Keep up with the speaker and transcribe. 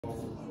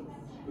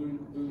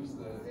Who's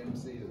the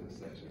MC of this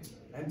session?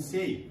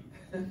 MC.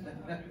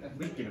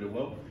 We can give it a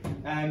whirl. Do you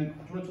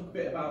want to talk a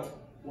bit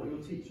about what you're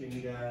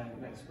teaching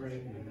next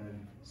spring?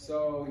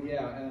 So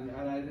yeah,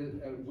 and I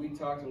did. We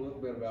talked a little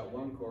bit about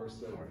one course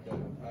that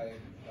I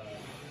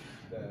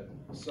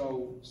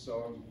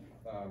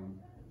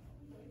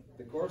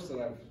the course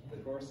that I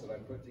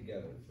put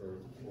together for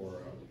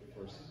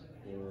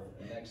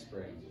next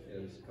spring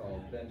is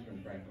called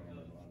Benjamin Franklin.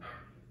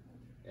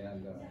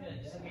 And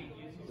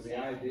so the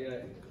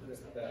idea,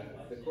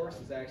 the course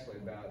is actually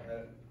about,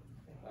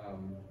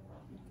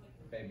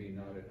 maybe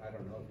not, I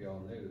don't know if you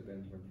all knew that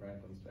Benjamin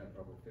Franklin spent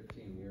probably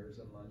 15 years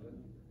in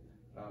London.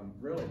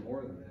 Really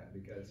more than that,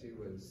 because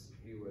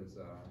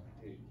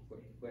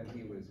when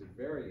he was a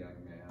very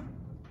young man,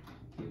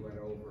 he went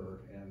over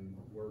and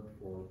worked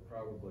for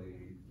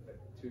probably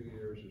 2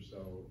 years or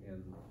so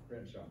in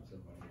print shops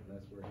in London.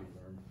 That's where he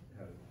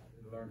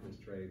learned his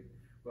trade.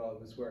 Well,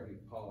 it was where he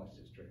polished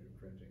his trade in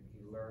printing.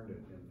 He learned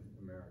it in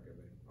America,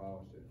 but he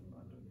polished it in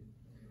London.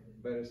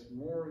 But it's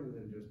more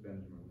than just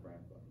Benjamin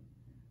Franklin.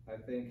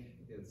 I think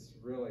it's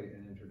really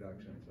an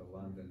introduction to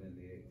London in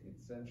the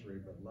 18th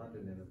century, but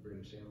London in the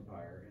British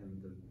Empire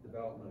and the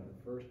development of the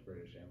first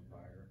British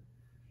Empire.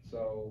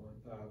 So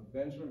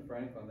Benjamin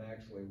Franklin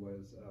actually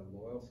was a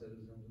loyal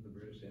citizen to the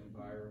British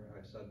Empire,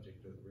 a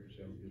subject of the British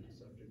Empire. He was a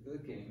subject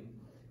of the king.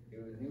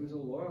 He was a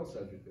loyal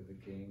subject of the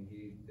king.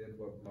 He did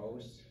what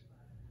most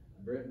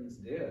Britons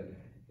did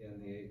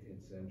in the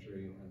 18th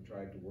century and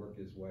tried to work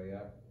his way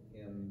up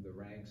in the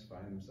ranks,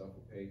 find himself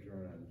a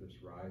patron, and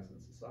just rise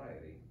in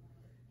society.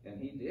 And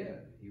he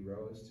did. He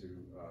rose to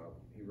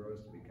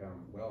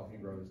become, well, he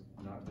rose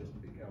not just to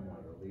become one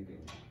of the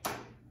leading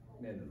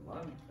men in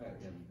London,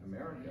 in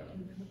America,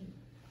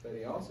 but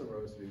he also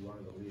rose to be one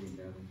of the leading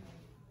men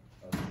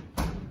of,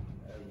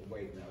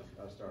 wait, no,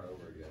 I'll start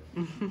over again.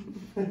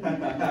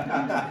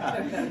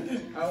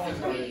 I won't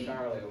start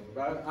entirely over,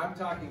 but I'm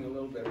talking a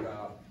little bit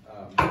about,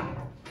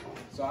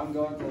 so I'm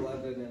going to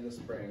London in the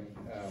spring,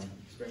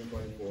 spring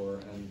 24,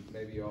 and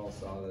maybe you all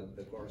saw that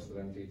the course that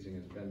I'm teaching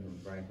is Benjamin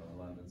Franklin in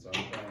London, so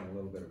I'm telling a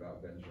little bit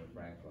about Benjamin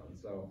Franklin.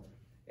 So,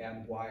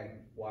 and why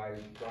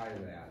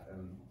that,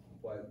 and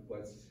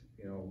what's,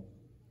 you know,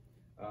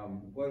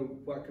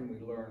 what can we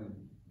learn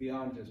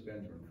beyond just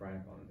Benjamin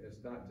Franklin?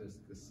 It's not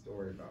just the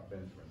story about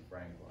Benjamin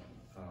Franklin.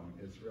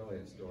 It's really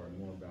a story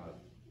more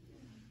about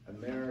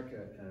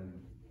America and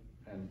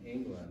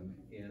England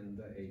in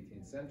the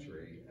 18th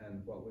century,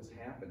 and what was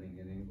happening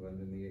in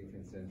England in the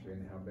 18th century,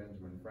 and how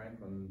Benjamin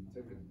Franklin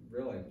took it,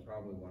 really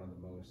probably one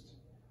of the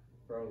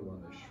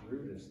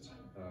shrewdest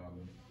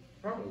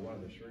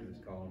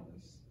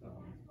colonists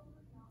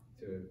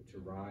to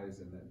rise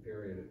in that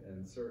period,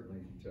 and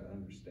certainly to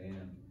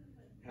understand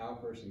how a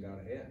person got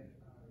ahead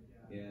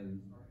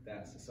in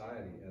that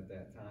society at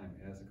that time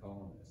as a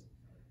colonist.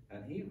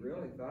 And he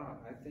really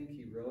thought, I think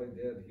he really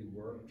did, he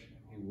worked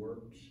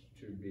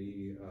to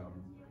be,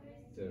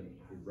 to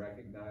be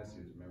recognized.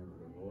 He was a member of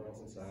the Royal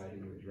Society.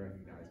 He was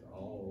recognized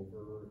all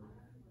over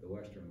the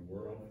Western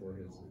world for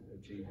his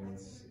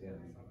achievements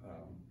in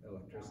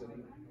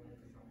electricity.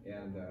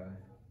 And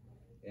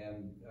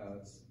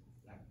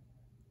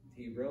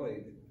he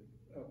really,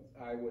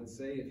 I would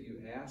say if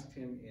you asked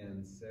him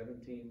in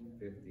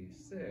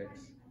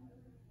 1756,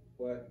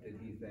 what did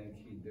he think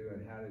he'd do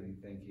and how did he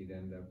think he'd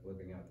end up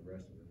living out the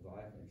rest of his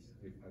life?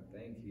 I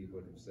think he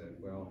would have said,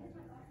 well,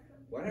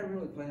 what I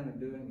really plan on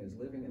doing is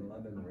living in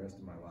London the rest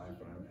of my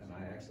life, and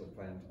I actually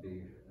plan to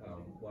be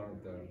one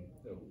of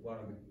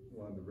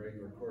the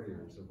regular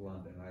courtiers of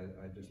London.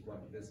 I just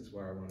want, this is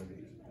where I want to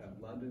be.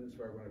 London is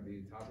where I want to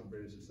be, top of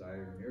British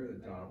society, or near the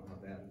top,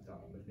 not at the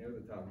top, but near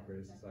the top of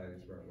British society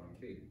is where I want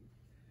to be.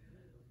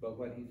 But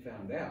what he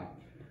found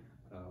out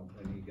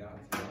when he got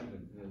to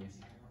London is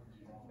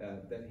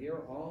that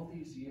here all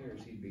these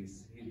years he'd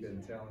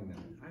been telling them,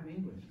 I'm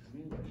English,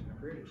 I'm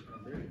British,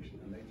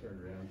 and they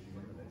turned around to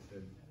him and they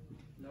said,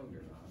 no,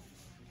 you're not.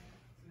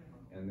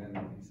 And then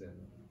he said,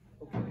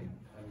 okay,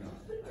 I'm not,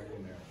 I'm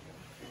American.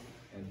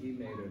 And he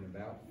made an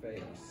about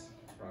face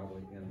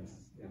probably in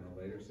the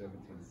later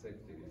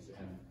 1760s,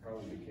 and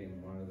probably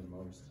became one of the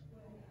most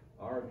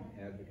ardent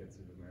advocates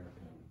of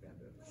American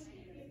independence.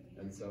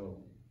 And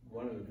so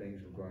one of the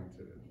things we're going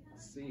to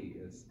see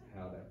is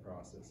how that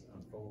process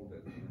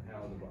unfolded, and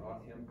how the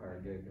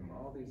empire gave him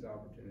all these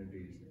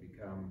opportunities to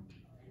become,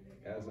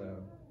 as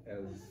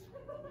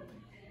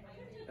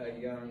a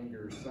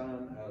younger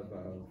son of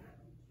a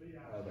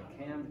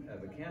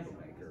candle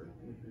maker,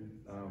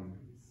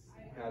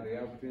 how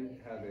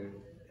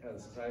the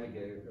society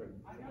gave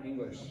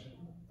English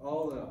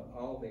all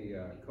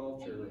the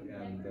culture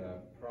and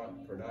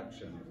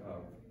production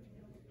of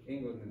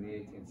England in the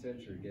 18th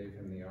century gave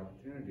him the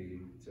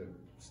opportunity to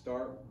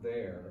start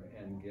there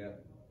and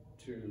get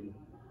to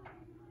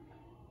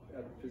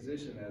a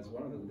position as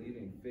one of the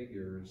leading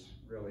figures,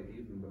 really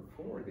even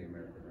before the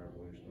American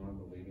Revolution, one of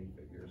the leading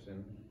figures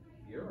in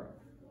Europe.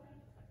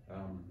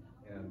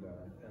 And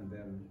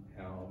then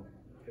how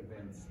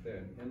events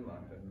then in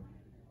London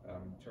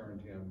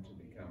turned him to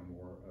become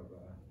more of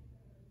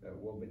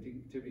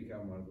to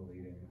become one of the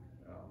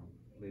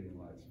leading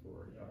lights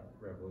for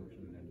revolution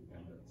and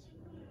independence.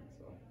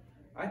 So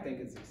I think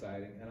it's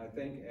exciting, and I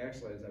think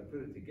actually as I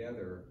put it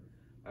together,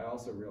 I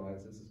also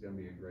realized this is going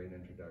to be a great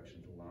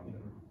introduction to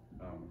London.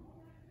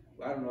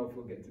 I don't know if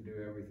we'll get to do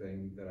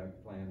everything that I've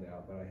planned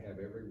out, but I have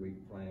every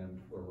week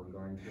planned where we're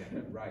going to,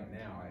 right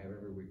now, I have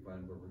every week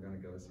planned where we're going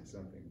to go see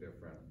something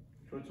different.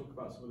 Do you want to talk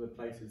about some of the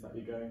places that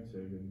you're going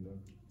to?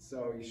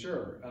 So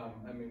sure.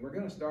 I mean, we're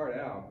going to start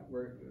out.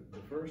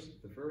 The first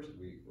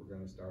week we're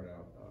going to start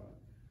out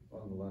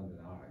on the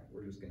London Eye.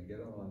 We're just going to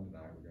get on the London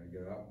Eye. We're going to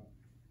get up.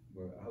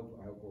 I hope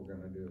what we're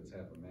going to do is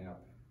have a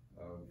map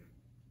of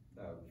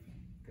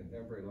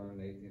contemporary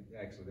London 18th.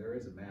 Actually, there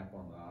is a map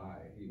on the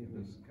Eye. You can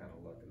just kind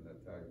of look and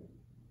that'll tell you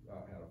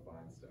how to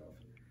find stuff.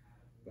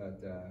 But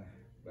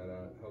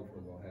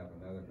hopefully we'll have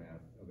another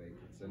map of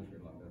 18th century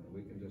London that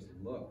we can just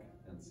look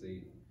and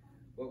see.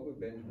 What would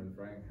Benjamin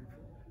Franklin,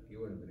 he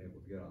wouldn't have been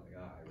able to get on the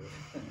Eye,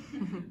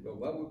 but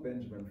what would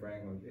Benjamin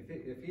Franklin,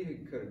 if he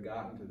could have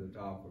gotten to the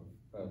top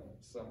of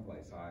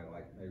someplace high,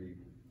 like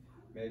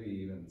maybe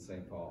even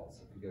St.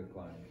 Paul's, if he could have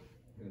climbed,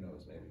 who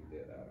knows, maybe he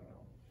did, I don't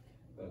know.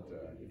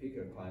 But if he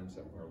could have climbed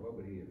somewhere, what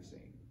would he have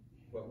seen?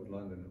 What would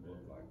London have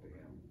looked like to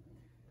him?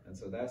 And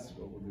so that's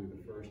what we'll do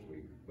the first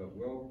week. But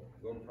we'll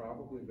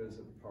probably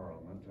visit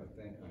Parliament.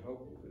 I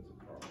hope we'll visit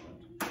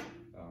Parliament.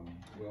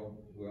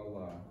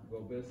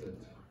 We'll visit.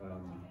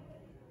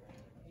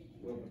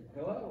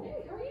 Hello.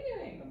 Hey, how are you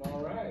doing? I'm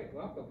all right.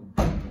 Welcome.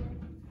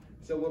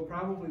 So we'll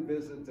probably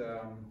visit.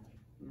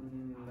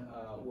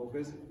 We'll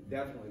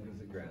definitely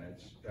visit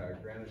Greenwich.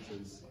 Greenwich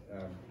is.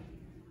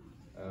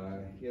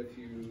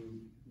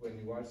 When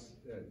you watch,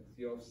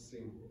 you've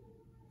seen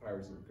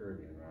Pirates of the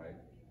Caribbean, right?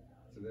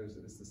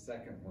 So it's the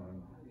second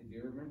one. Do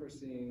you remember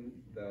seeing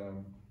the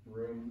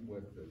room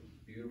with the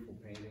beautiful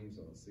paintings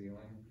on the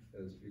ceiling?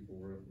 Those people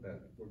we're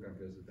going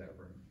to visit that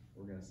room.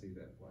 We're going to see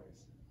that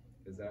place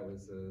because that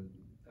was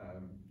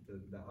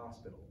the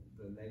hospital,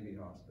 the Navy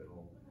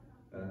hospital.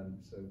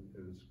 So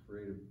it was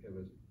created. It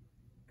was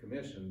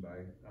commissioned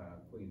by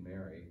Queen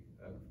Mary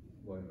of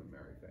William and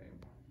Mary fame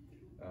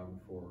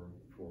for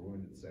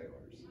wounded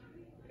sailors,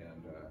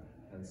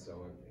 and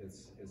so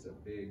it's a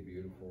big,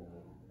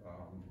 beautiful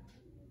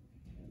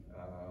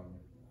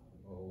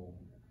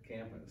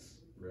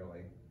campus,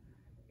 really,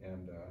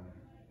 and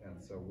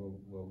so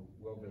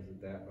we'll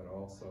visit that, but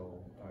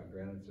also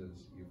Greenwich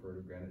is, you've heard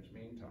of Greenwich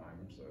Mean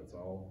Time, so it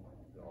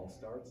all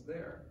starts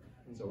there.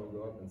 So we'll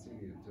go up and see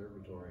the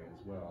observatory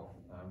as well,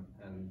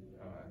 and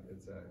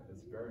it's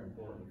very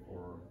important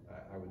for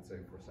I would say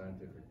for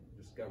scientific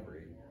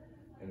discovery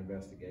and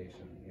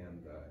investigation in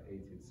the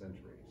 18th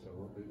century. So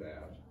we'll do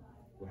that.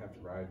 We'll have to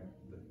ride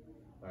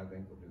I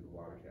think we'll do the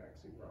water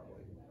taxi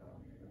probably.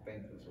 I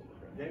think that's what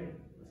we're going to do.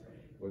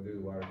 We'll do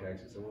the water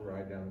taxi, so we'll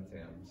ride down the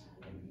Thames,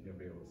 and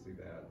you'll be able to see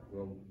that.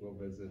 We'll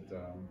visit.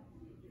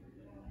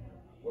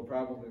 We'll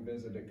probably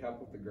visit a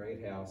couple of the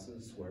great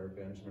houses where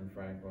Benjamin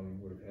Franklin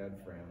would have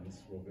had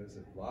friends. We'll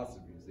visit lots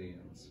of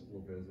museums.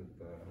 We'll visit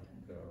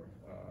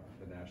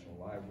the National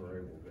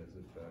Library. We'll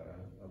visit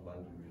a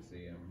London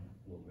Museum.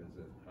 We'll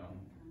visit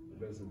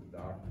the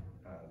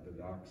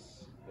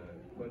docks.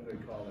 What do they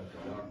call it? The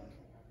dock.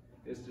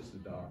 It's just the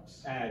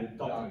docks.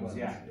 Docklands,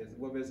 yeah.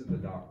 We'll visit the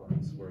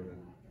docklands where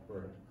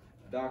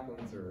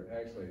docklands are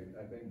actually,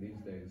 I think these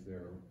days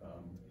they're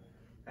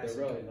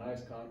really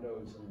nice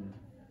condos and.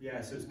 Yeah,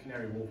 so it's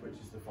Canary Wharf, which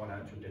is the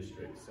financial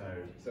district.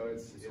 So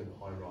it's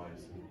all high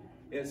rise.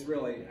 It's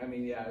really, I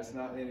mean, yeah, it's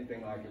not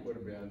anything like it would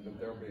have been, but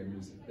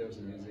there's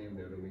a museum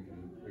there that we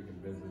can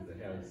visit that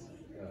has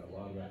a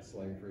lot of that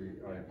slavery,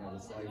 the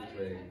slave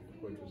trade,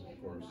 which was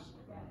of course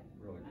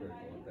really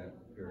critical at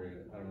that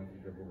period. I don't know if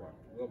you've ever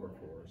watched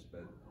Wilberforce,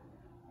 but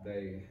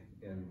they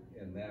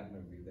in that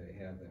movie they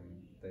have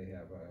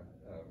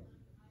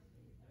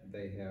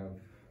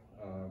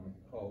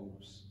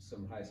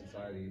some high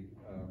society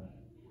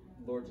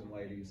lords and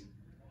ladies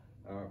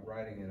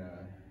riding in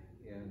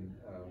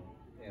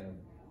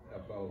a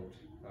boat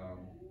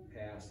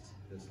past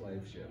the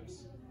slave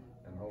ships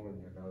and holding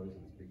their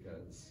noses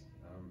because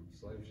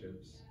slave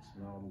ships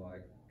smelled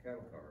like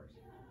cattle cars,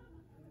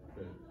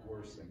 but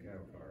worse than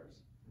cattle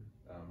cars.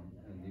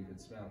 And you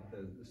could smell.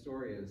 The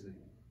story is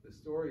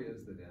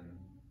that in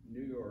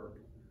New York,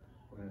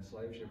 when a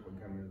slave ship would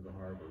come into the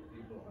harbor,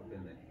 people up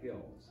in the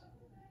hills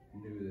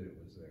knew that it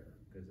was there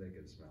because they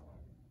could smell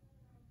it.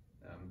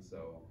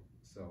 So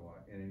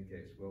in any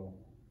case, we'll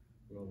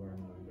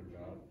learn a little bit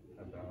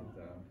about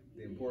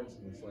the importance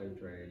of the slave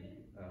trade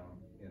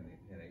in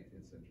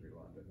 18th century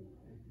London,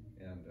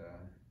 and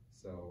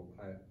so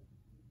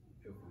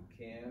if we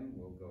can,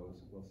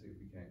 we'll see if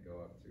we can't go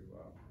up to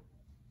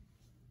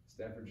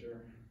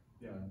Staffordshire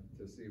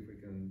to see if we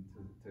can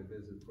to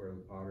visit where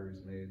the pottery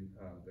is made.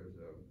 There's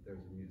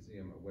a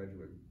museum of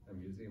Wedgwood,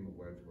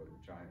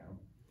 China,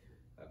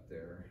 up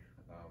there.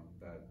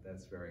 But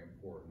that's very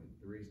important.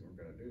 The reason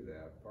we're going to do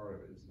that, part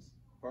of it is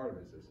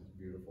this is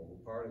beautiful.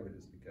 Part of it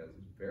is because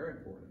it's very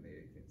important in the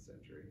 18th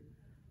century.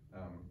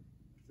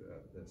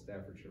 The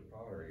Staffordshire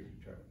pottery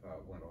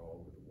went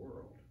all over the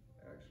world,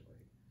 actually.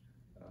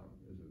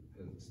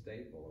 It was a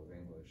staple of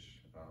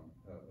English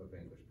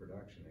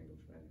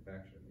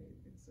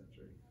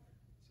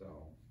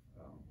So,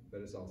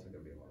 but it's also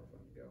going to be a lot of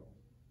fun to go.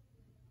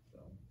 So,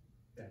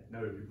 yeah,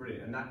 no, it'd be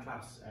brilliant. And that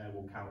class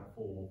will count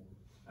for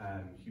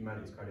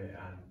humanities credit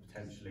and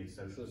potentially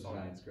social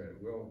science credit.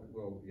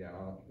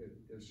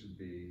 It should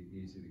be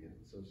easy to get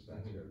the social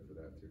science credit for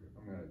that too.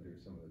 I'm going to do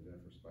some of the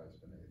Jennifer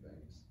Spice-Benet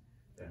things.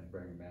 And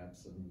bring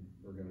maps, and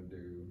we're going to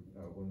do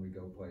when we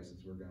go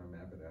places, we're going to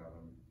map it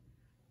out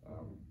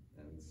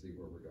and see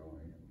where we're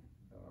going, and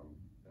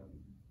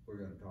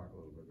we're going to talk a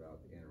little bit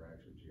about the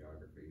interaction of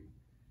geography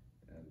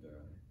and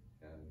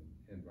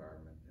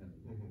environment and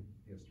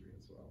history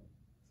as well.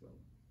 So,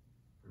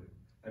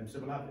 brilliant. So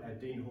we'll have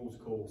Dean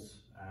Hall's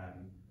course.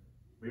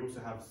 We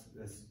also have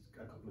a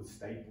couple of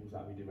staples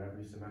that we do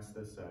every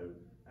semester. So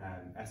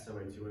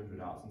SOA 200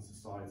 Arts and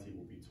Society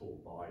will be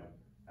taught by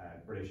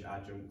British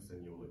adjuncts,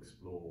 and you'll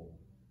explore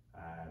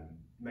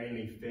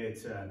mainly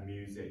theatre,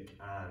 music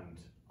and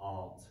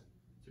art.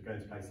 So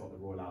going to places like the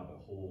Royal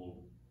Albert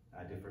Hall,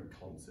 different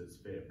concerts,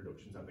 theatre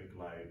productions at the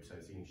Globe, so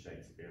seeing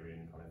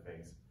Shakespearean kind of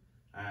things.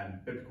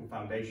 Biblical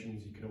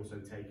Foundations you can also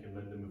take in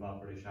London with our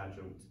British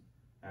adjunct.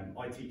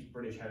 I teach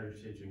British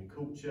Heritage and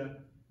Culture,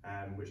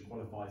 which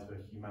qualifies for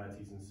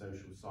Humanities and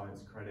Social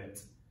Science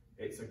credit.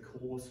 It's a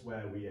course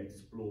where we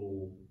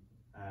explore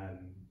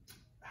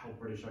how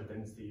British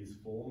identity is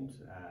formed,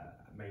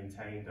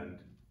 maintained, and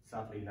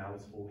sadly now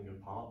is falling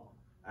apart,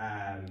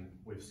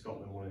 with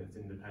Scotland wanting its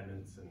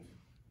independence, and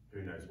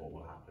who knows what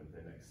will happen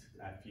in the next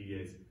few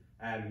years.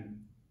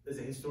 There's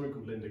a historian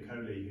called Linda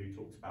Coley who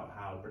talks about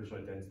how British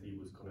identity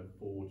was kind of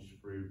forged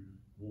through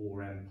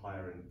war,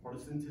 empire, and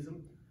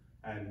Protestantism.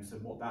 So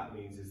what that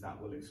means is that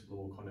we'll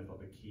explore kind of like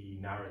the key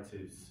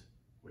narratives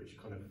which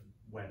kind of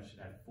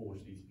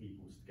forge these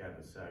peoples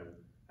together. So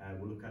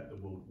we'll look at the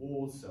World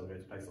Wars, so we'll go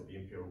to places like the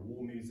Imperial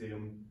War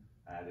Museum,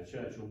 the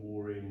Churchill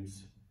War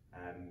Rooms,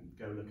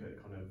 go look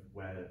at kind of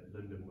where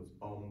London was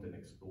bombed and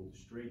explore the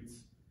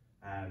streets.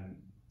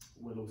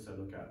 We'll also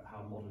look at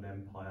how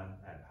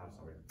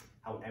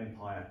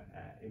empire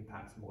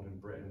impacts modern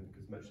Britain,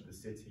 because much of the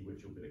city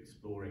which you'll be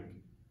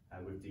exploring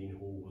with Dean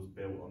Hall was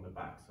built on the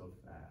backs of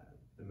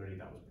the money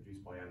that was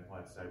produced by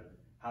empire. So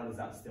how does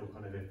that still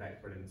kind of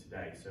affect Britain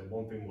today? So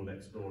one thing we'll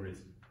explore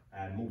is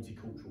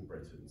multicultural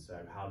Britain.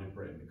 So how did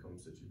Britain become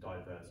such a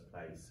diverse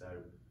place?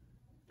 So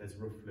there's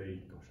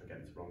roughly, gosh, I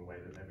get this wrong way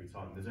every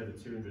time, there's over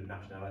 200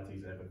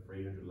 nationalities and over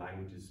 300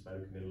 languages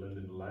spoken in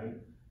London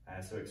alone.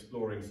 So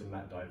exploring some of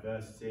that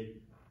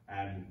diversity.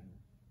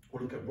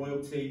 We'll look at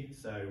royalty.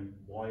 So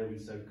why are we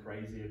so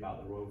crazy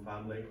about the royal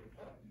family?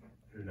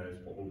 Who knows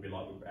what we'll be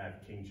like with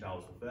King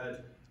Charles III.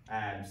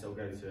 So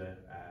we'll go to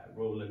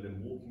Royal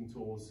London walking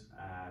tours.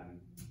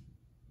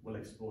 We'll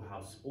explore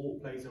how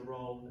sport plays a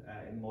role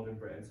in modern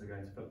Britain. So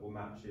going to football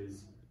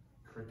matches,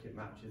 cricket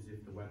matches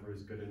if the weather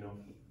is good enough.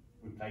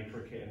 We played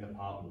cricket in the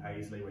park with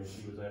Paisley when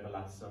she was over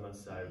last summer.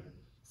 So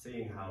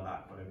seeing how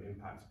that kind of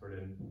impacts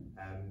Britain.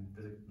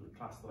 There's a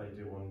class that I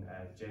do on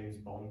James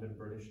Bond and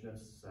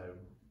Britishness. So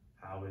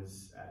how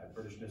is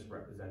Britishness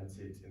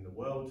represented in the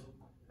world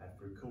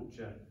through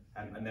culture?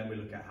 And then we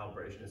look at how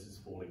Britishness is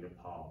falling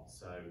apart.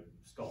 So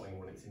Scotland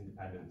won its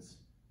independence,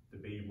 the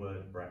B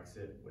word,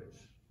 Brexit,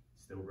 which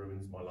still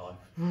ruins my life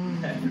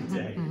every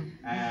day.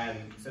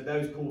 So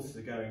those courses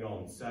are going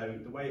on. So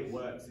the way it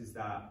works is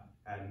that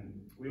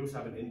we also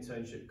have an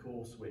internship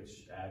course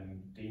which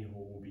Dean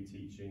Hall will be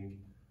teaching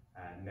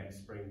next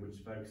spring, which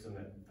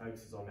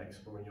focuses on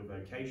exploring your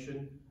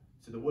vocation.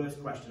 So the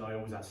worst question I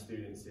always ask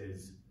students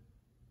is,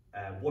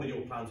 what are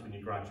your plans when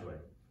you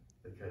graduate?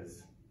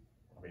 Because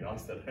I mean, I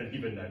still don't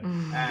even know.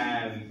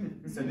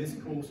 So this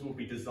course will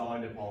be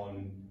designed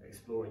upon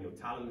exploring your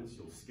talents,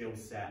 your skill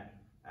set,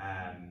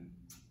 and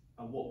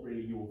what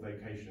really your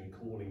vocation and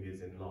calling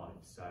is in life.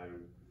 So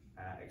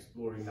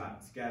exploring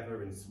that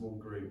together in small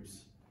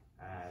groups.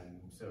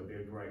 So it'll be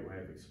a great way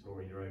of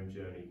exploring your own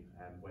journey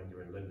when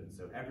you're in London.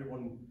 So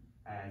everyone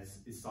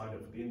is signed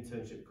up for the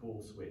internship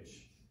course,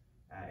 which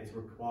is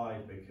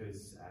required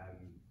because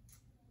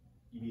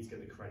you need to get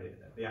the credit,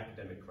 the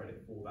academic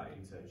credit for that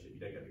internship. You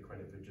don't get the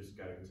credit for just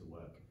going to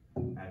work.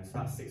 So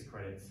that's 6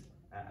 credits,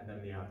 and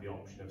then you have the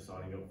option of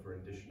signing up for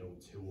an additional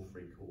 2 or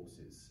 3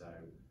 courses. So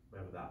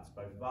whether that's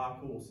both of our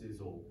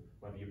courses or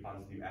whether you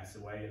plan to do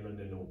SOA in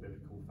London or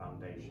Biblical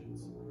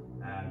Foundations.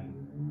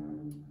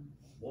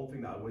 One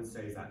thing that I would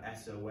say is that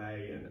SOA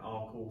and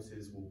our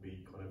courses will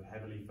be kind of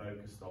heavily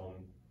focused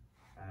on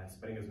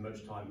spending as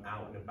much time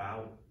out and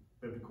about.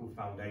 Biblical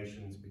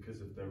Foundations, because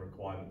of the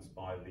requirements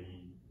by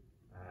the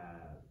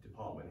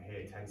department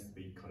here, tends to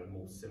be kind of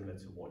more similar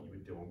to what you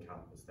would do on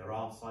campus. There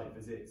are site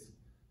visits,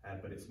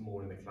 but it's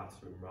more in the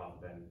classroom rather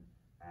than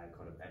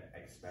kind of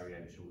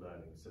experiential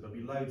learning. So there'll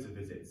be loads of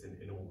visits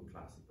in all the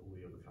classes, all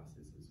the other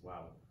classes as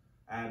well.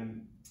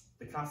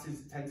 The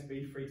classes tend to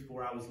be 3 to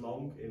 4 hours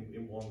long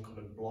in one kind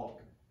of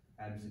block.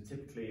 So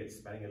typically it's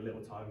spending a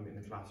little time in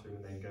the classroom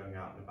and then going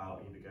out and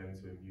about, either going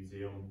to a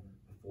museum,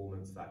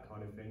 performance, that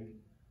kind of thing.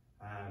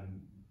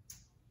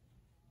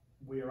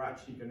 We are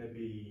actually going to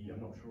be,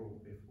 I'm not sure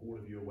if all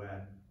of you are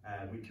aware,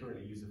 we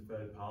currently use a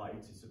third party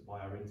to supply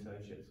our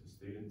internships for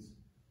students,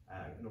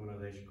 an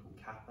organisation called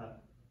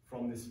Kappa.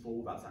 From this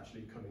fall, that's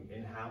actually coming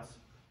in-house.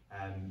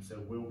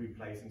 So we'll be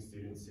placing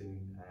students in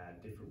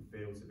different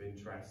fields of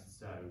interest.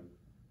 So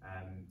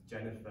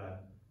Jennifer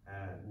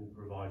will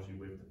provide you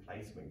with the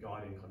placement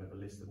guide and kind of a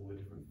list of all the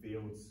different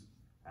fields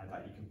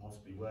that you can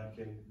possibly work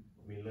in.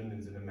 I mean,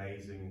 London's an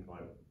amazing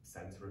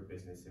centre of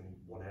business in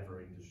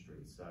whatever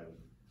industry. So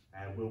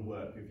we'll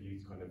work with you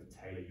to kind of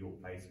tailor your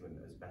placement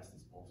as best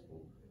as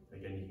possible.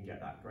 Again, you can get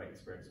that great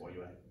experience while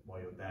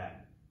you're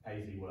there.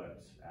 Paisley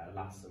works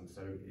lasts them,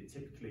 so it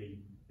typically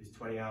is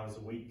 20 hours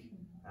a week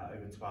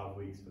over 12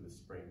 weeks for the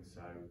spring.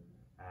 So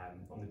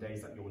on the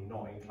days that you're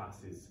not in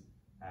classes,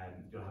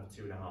 you'll have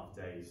 2.5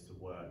 days to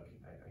work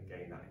and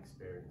gain that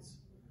experience.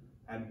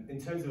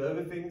 In terms of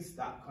other things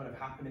that kind of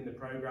happen in the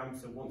programme,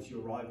 so once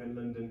you arrive in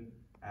London,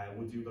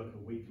 we'll do like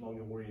a week-long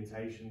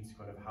orientation to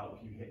kind of help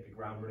you hit the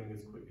ground running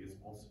as quickly as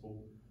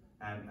possible.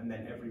 And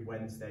then every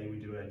Wednesday we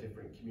do a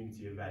different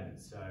community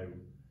event. So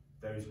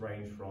those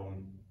range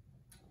from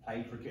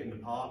playing cricket in the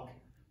park.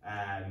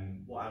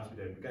 What else we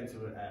do? We're going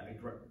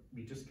to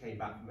we just came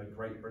back from a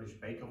Great British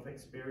Bake Off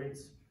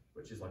experience,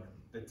 which is like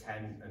the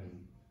tent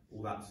and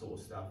all that sort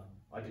of stuff.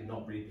 I did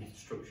not read the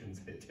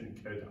instructions, it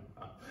didn't go down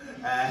well.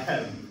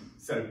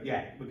 So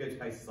yeah, we'll go to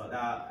places like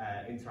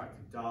that,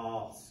 interactive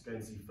darts, go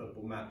and see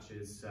football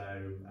matches.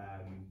 So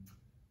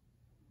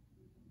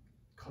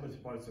kind of to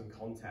provide some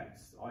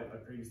context, I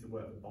previously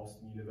worked at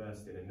Boston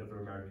University and another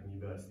American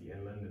university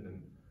in London,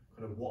 and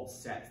kind of what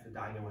sets the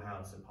Daniel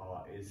House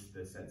apart is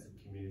the sense of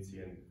community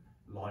and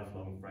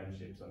lifelong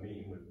friendships. I'm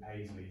meeting with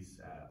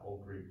Paisley's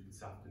old group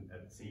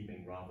this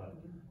evening rather.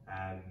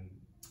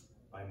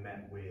 I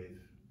met with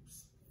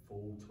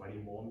Full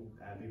 21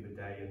 the other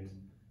day, and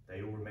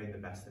they all remain the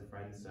best of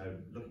friends. So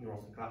looking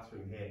across the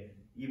classroom here,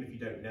 even if you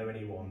don't know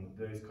anyone,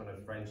 those kind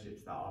of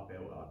friendships that are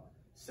built are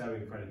so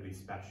incredibly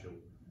special.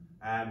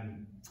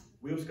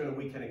 We also go on a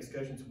weekend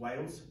excursion to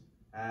Wales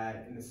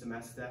in the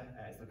semester.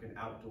 It's like an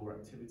outdoor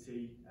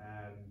activity.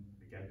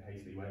 Again,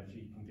 Paisley went,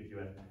 she can give you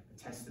a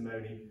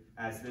testimony.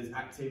 So there's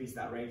activities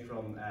that range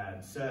from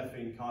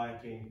surfing,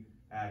 kayaking,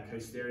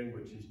 coasteering,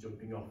 which is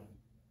jumping off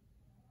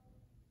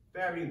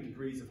varying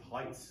degrees of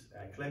heights,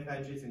 cliff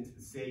edges into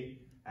the sea,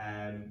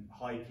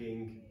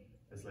 hiking.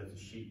 There's loads of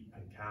sheep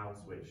and cows,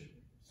 which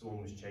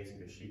someone was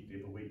chasing a sheep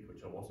the other week,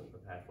 which I wasn't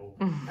prepared for.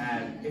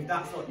 If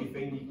that's not your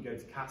thing, you can go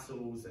to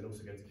castles and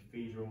also go to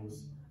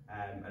cathedrals,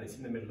 and it's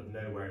in the middle of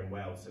nowhere in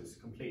Wales, so it's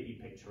completely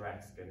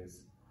picturesque and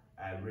is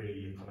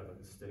really kind of like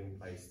a stunning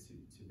place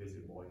to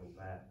visit while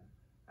you're there.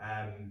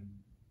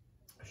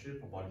 I should have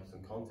provided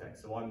some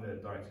context. So I'm the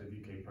Director of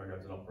UK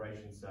Programmes and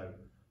Operations, so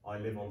I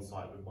live on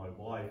site with my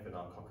wife and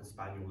our Cocker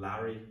Spaniel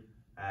Larry,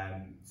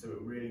 so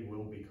it really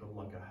will become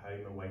like a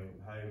home away from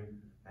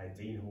home.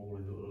 Dean Hall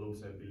will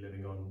also be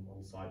living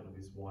on site with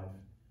his wife,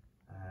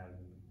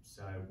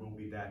 so we'll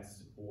be there to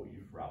support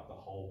you throughout the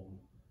whole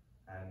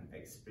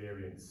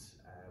experience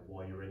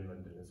while you're in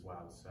London as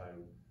well. So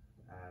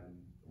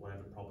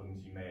whatever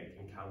problems you may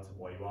encounter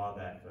while you are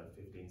there for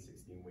 15,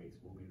 16 weeks,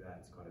 we'll be there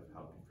to kind of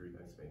help you through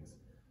those things.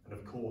 And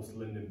of course,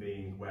 London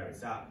being where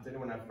it's at, does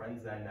anyone have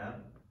friends there now?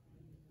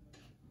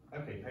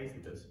 Okay,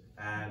 Paisley does,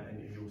 and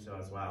you also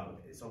as well.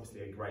 It's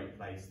obviously a great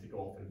place to go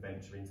off and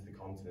venture into the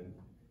continent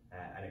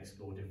and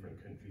explore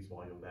different countries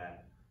while you're there.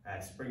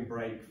 Spring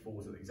break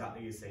falls at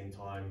exactly the same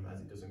time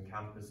as it does on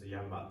campus, so you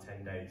have about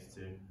 10 days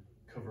to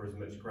cover as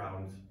much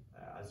ground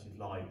as you'd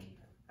like,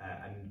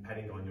 and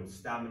depending on your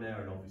stamina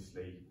and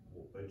obviously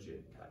what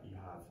budget that you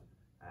have,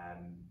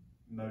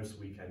 most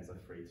weekends are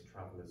free to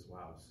travel as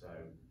well, so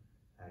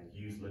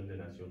use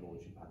London as your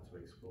launching pad to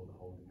explore the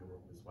whole of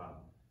Europe as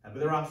well. But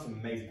there are some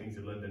amazing things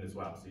in London as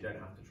well, so you don't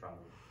have to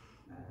travel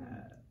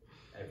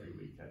every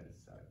weekend.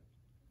 So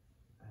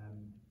I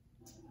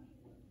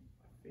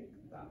think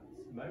that's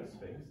most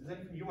things. Is there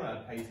anything you want to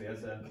add, Paisley,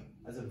 as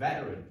a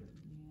veteran?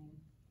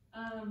 I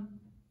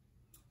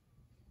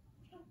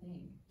don't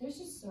think. There's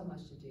just so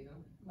much to do.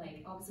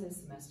 Like, obviously the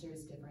semester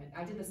is different.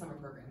 I did the summer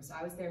program, so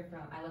I left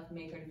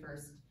May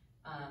 31st,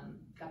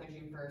 got there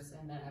June 1st,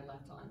 and then I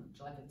left on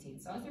July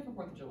 15th. So I was there for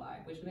 4th of July,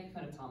 which we make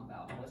fun of Tom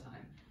about all the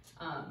time.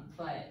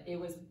 But it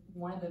was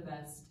one of the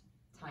best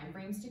time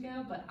frames to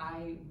go, but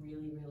I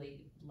really,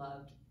 really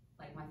loved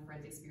like my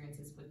friends'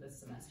 experiences with this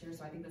semester.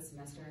 So I think the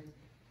semester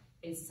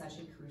is such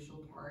a crucial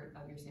part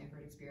of your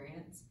Samford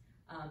experience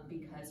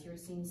because you're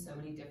seeing so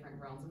many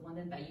different realms of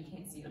London that you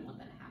can't see in a month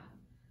and a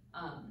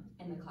half.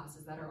 And the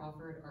classes that are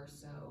offered are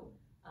so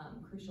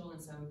crucial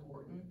and so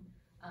important.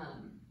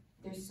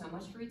 There's so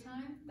much free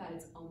time that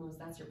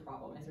that's your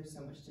problem, is there's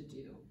so much to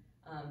do.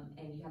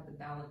 And you have to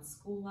balance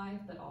school life,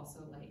 but also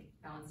like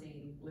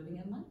balancing living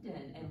in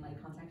London and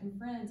like contacting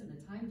friends and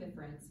the time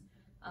difference.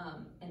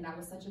 And that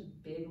was such a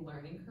big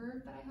learning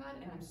curve that I had,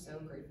 and I'm so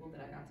grateful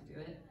that I got to do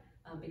it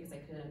because I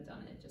couldn't have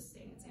done it just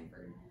staying at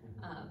Samford.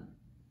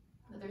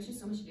 But there's just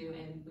so much to do,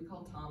 and we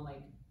call Tom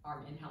like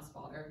our in-house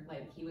father.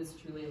 Like he was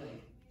truly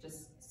like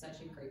just such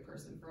a great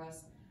person for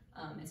us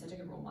and such a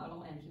good role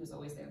model, and he was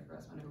always there for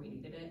us whenever we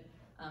needed it.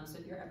 So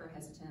if you're ever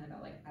hesitant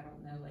about like, I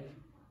don't know, like,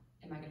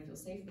 am I gonna feel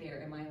safe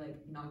there? Am I like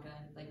not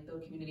gonna like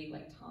build community?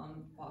 Like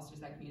Tom fosters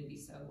that community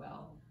so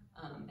well.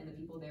 and the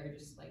people there are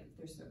just like,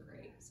 they're so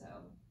great. So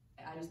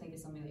I just think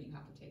it's something that you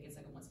have to take. It's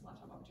like a once in a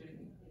lifetime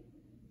opportunity.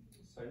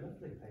 So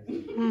lovely, thank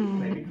you.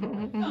 Maybe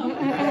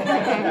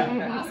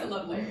I also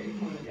love Larry.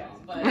 Yes.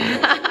 But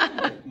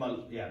my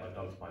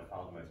dog's by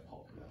far the most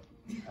popular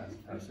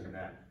person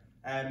there.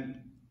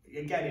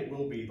 Again, it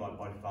will be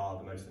by far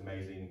the most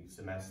amazing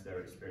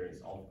semester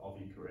experience of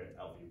your career,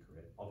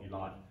 of your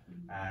life,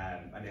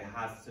 and it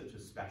has such a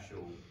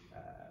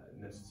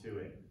specialness to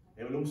it.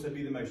 It will also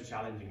be the most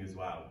challenging as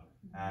well.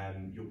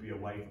 You'll be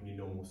away from your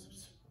normal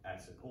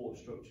support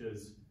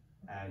structures,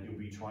 and you'll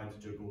be trying to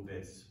juggle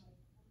this,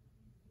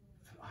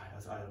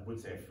 as I would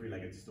say, a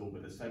three-legged stool,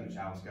 but there's so much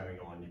else going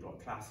on. You've got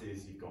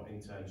classes, you've got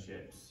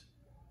internships,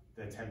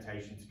 the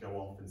temptation to go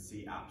off and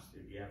see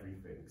absolutely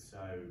everything. So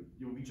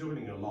you'll be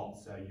juggling a lot,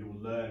 so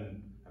you'll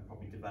learn and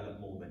probably develop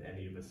more than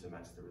any other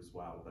semester as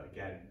well. But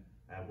again,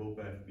 we'll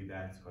both be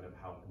there to kind of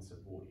help and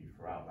support you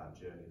throughout that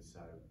journey.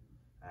 So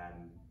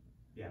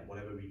yeah,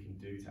 whatever we can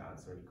do to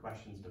answer any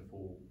questions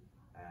before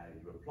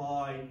you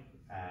apply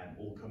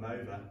or come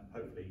over,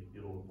 hopefully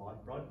you'll all apply,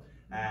 right?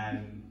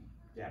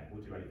 Yeah,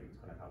 we'll do anything to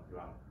kind of help you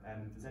out.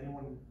 Does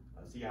anyone,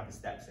 so you have a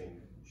step sync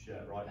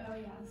shirt, right? Oh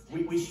yeah.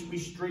 We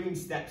stream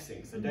step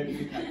sync, so don't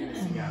think that you're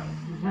missing out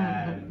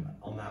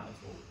on that at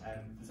all.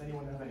 Does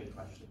anyone have any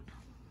questions?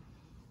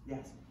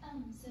 Yes?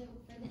 So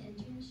for the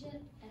internship,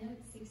 I know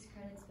it's 6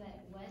 credits,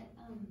 but what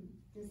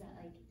does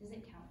that does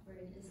it count for?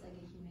 Is it like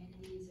a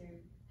humanities, or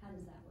how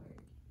does that work?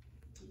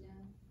 Do you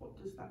know?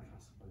 What does that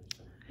classify as?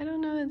 I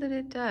don't know that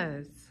it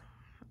does.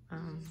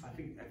 I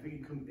think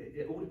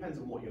it all depends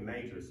on what your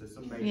major is. So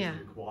some majors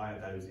require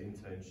those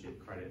internship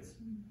credits.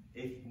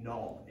 If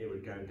not, it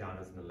would go down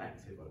as an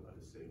elective,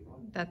 I'd assume,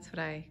 right? That's what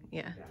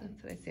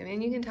that's what I assume.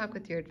 And you can talk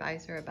with your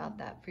advisor about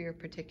that for your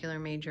particular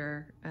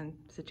major and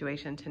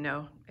situation to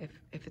know if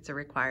it's a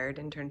required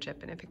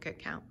internship and if it could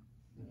count.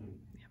 Mm-hmm.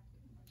 Yeah.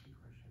 Good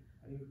question.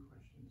 Any other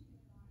questions?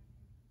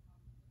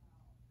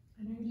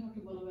 I know you talked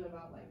a little bit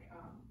about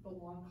the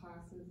long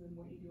classes and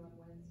what you do on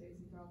Wednesdays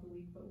and throughout the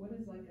week, but what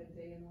does a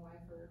day in the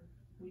life or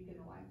week in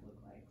the life look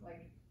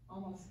like?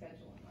 Almost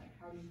scheduling,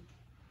 how do you,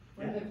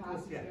 where do the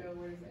classes go,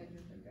 where does the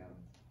internship go?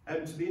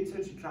 So the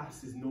internship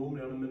class is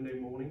normally on a Monday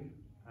morning,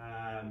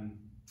 and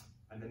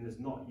then there's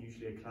not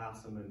usually a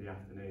class on Monday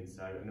afternoon.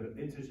 So, and the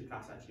internship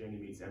class actually only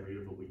meets every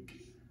other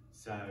week.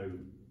 So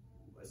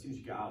as soon as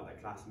you get out of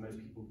that class, most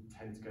people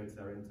tend to go to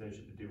their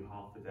internship to do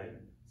half the day,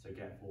 so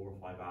get 4 or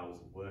 5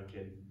 hours of work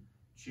in.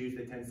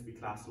 Tuesday tends to be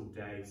class all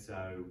day,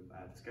 so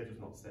the schedule's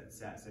not set.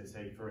 So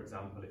say, for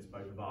example, it's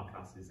both of our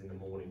classes in the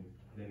morning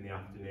and in the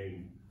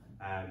afternoon.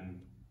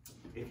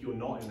 If you're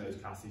not in those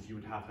classes, you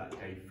would have that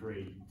day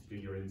free to do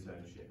your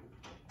internship.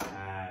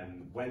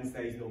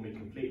 Wednesday's normally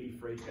completely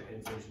free to get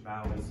internship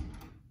hours.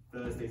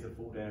 Thursday's a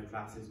full day of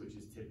classes, which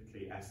is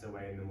typically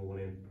SOA in the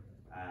morning,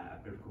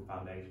 Biblical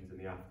Foundations in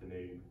the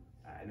afternoon,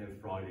 and then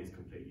Friday's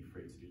completely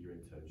free to do your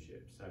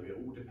internship. So it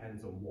all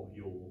depends on what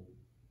your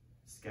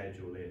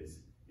schedule is.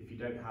 If you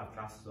don't have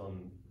classes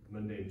on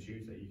Monday and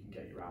Tuesday, you can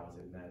get your hours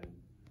in then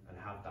and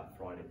have that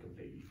Friday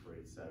completely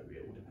free. So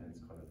it all depends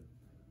kind of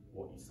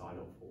what you sign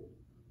up for.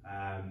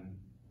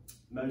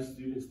 Most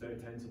students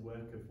don't tend to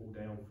work a full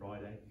day on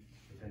Friday.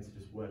 They tend to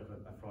just work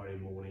a Friday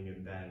morning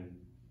and then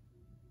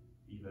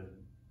either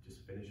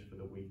just finish for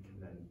the week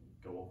and then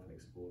go off and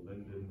explore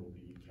London or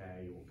the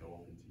UK or go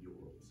off into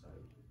Europe. So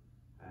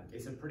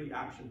it's a pretty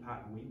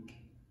action-packed week,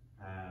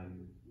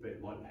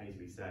 but like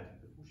Paisley said,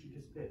 before she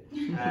disappeared,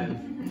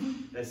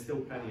 there's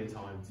still plenty of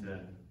time to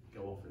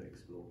go off and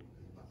explore.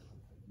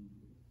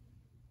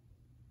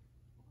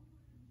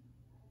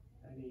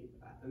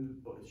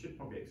 But it should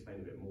probably explain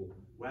a bit more.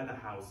 Where the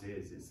house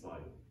is, it's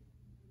like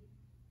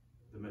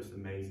the most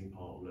amazing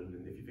part of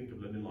London. If you think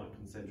of London like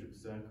concentric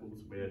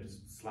circles, we're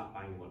just slap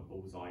bang like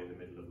bullseye in the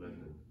middle of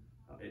London.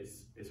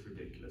 It's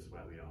ridiculous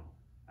where we are.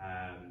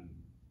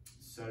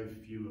 So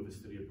few of the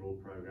study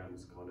abroad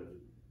programs kind of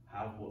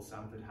have what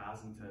Samford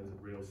has in terms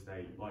of real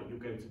estate. Like you'll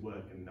go to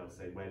work and they'll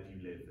say, where do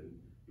you live? And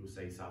you'll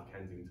say South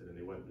Kensington and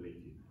they won't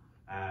believe you.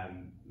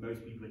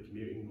 Most people are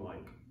commuting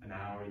like an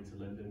hour into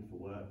London for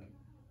work.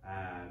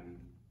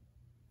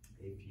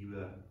 If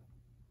you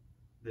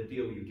the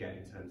deal you get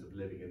in terms of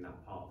living in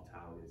that part of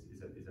town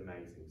is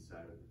amazing. So,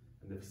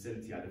 and the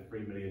facility had a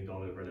 $3 million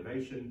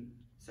renovation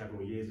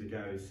several years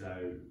ago.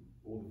 So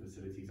all the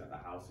facilities at the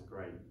house are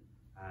great,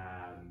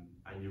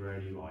 and you're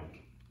only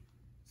like.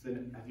 So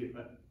then, have you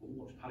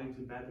watched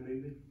Paddington Bear the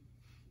movie?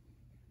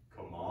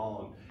 Come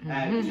on!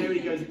 Jerry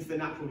goes into the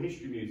Natural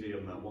History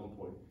Museum at one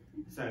point.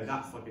 So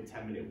that's like a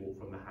 10-minute walk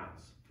from the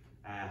house.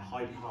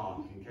 Hyde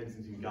Park in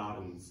Kensington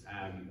Gardens,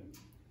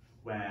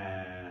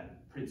 where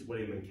Prince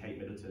William and Kate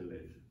Middleton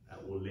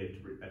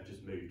have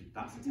just moved.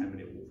 That's a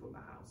 10-minute walk from the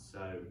house.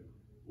 So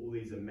all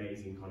these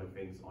amazing kind of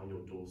things on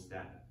your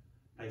doorstep.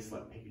 Places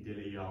like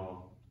Piccadilly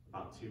are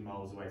about 2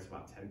 miles away, so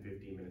about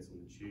 10-15 minutes on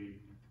the tube,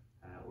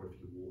 or if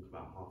you walk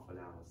about half an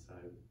hour. So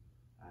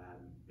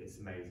it's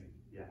amazing.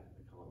 Yeah,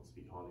 I can't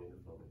speak highly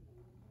enough of it.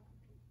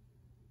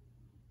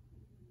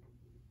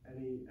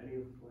 Any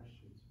other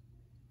questions?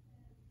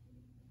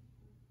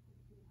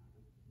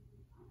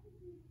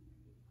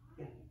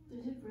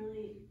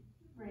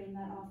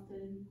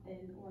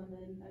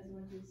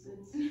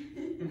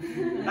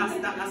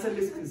 that's a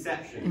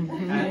misconception.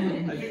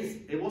 I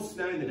think it was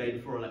snowing the day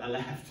before I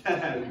left.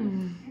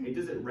 It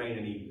doesn't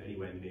rain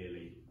anywhere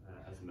nearly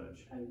as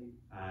much.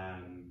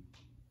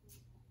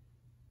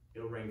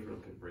 It'll rain for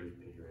like a brief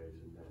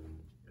period and then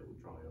it will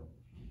dry up.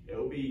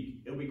 It'll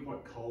be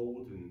quite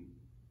cold and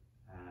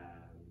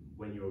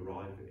when you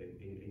arrive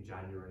in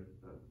January,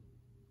 but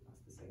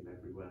that's the same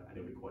everywhere, and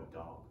it'll be quite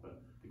dark.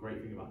 But the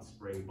great thing about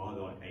spring, by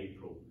like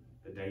April,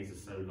 the days are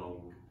so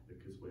long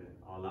because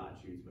our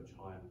latitude's much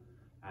higher,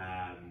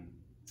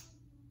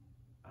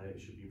 and it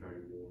should be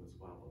very warm as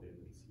well by the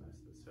end of the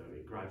semester. So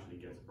it gradually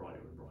gets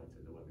brighter and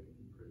brighter, the weather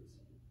improves.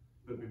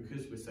 But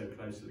because we're so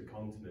close to the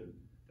continent,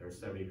 there are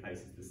so many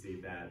places to see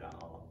there that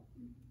are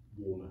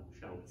warmer,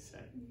 shall we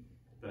say.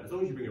 But as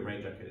long as you bring a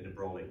rain jacket and a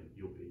brolly,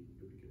 you'll be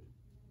good.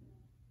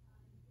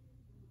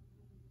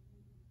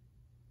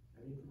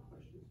 Any other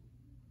questions?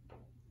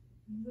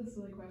 This is a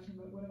silly question,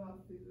 but what about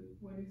food?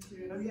 What do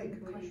students Oh yeah,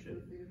 good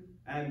question.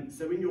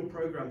 So in your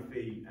program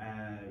fee,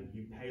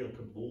 you pay like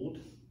a board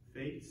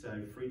fee.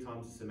 So 3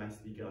 times a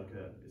semester, you get like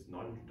it's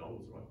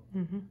 $900, right?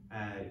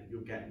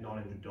 You'll get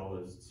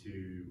 $900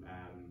 to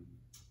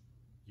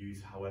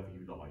use however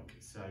you like.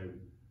 So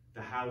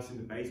the house, in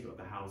the basement of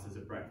the house, has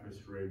a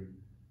breakfast room,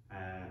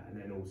 and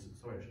then also,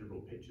 sorry, I should have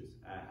brought pictures,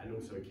 and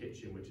also a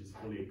kitchen which is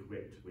fully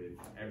equipped with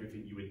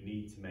everything you would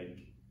need to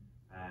make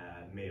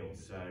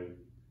meals. So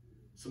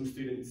some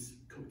students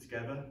cook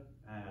together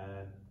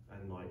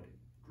and like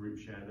group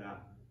share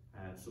that.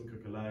 Some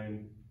cook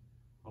alone.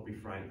 I'll be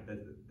frank,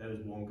 there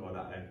was one guy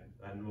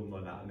an alumni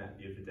that I met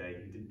the other day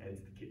who didn't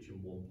enter the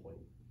kitchen 1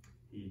 point.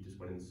 He just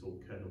went and saw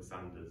Colonel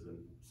Sanders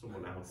and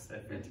someone else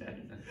every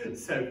day.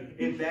 So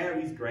it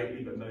varies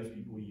greatly, but most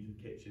people use the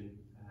kitchen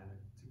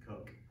to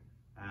cook.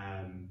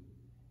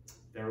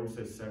 There are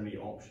also so many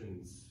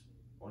options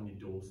on your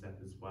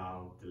doorstep as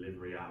well,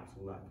 delivery apps,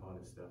 all that kind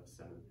of stuff.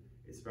 So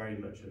it's very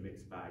much a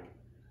mixed bag.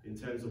 In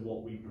terms of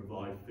what we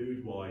provide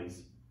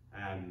food-wise,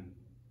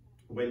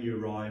 when you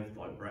arrive,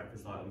 like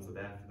breakfast items are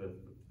there for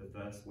the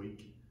first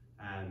week,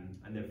 and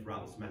then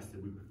throughout the semester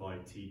we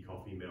provide tea,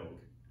 coffee,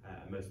 milk,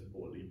 and most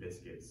importantly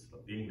biscuits,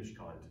 like the English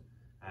kind,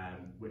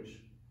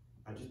 which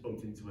I just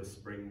bumped into a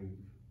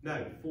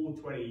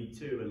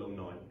 422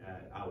 alumni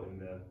out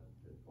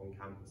on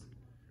campus.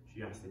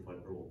 She asked if I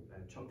brought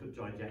chocolate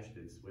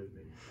digestives with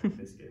me,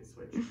 biscuits,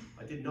 which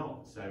I did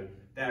not, so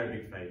they're a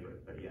big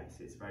favourite. But yes,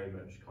 it's very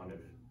much kind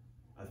of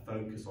a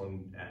focus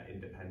on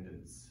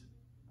independence.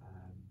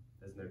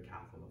 There's no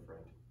cap, I'm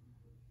afraid,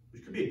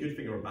 which could be a good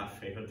thing or a bad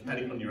thing,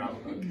 depending on your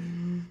outlook.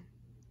 Any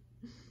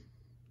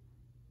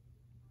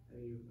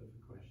other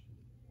questions?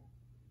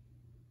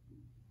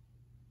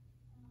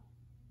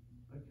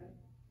 Okay,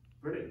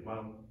 brilliant.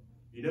 Well,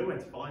 you know where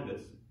to find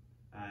us.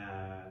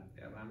 Yeah,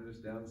 I'm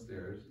just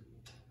downstairs.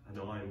 And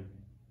I'm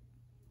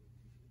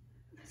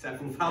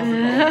several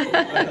thousand miles.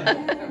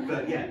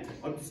 But yeah,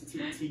 I'm just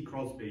T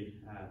Crosby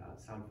at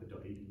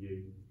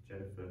samford.edu.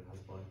 Jennifer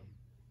has my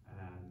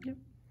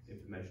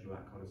information, all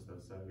that kind of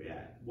stuff. So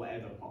yeah,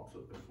 whatever pops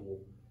up before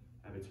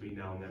between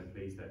now and then,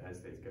 please don't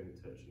hesitate to get in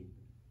touch, and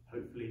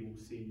hopefully we'll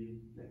see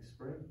you next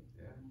spring.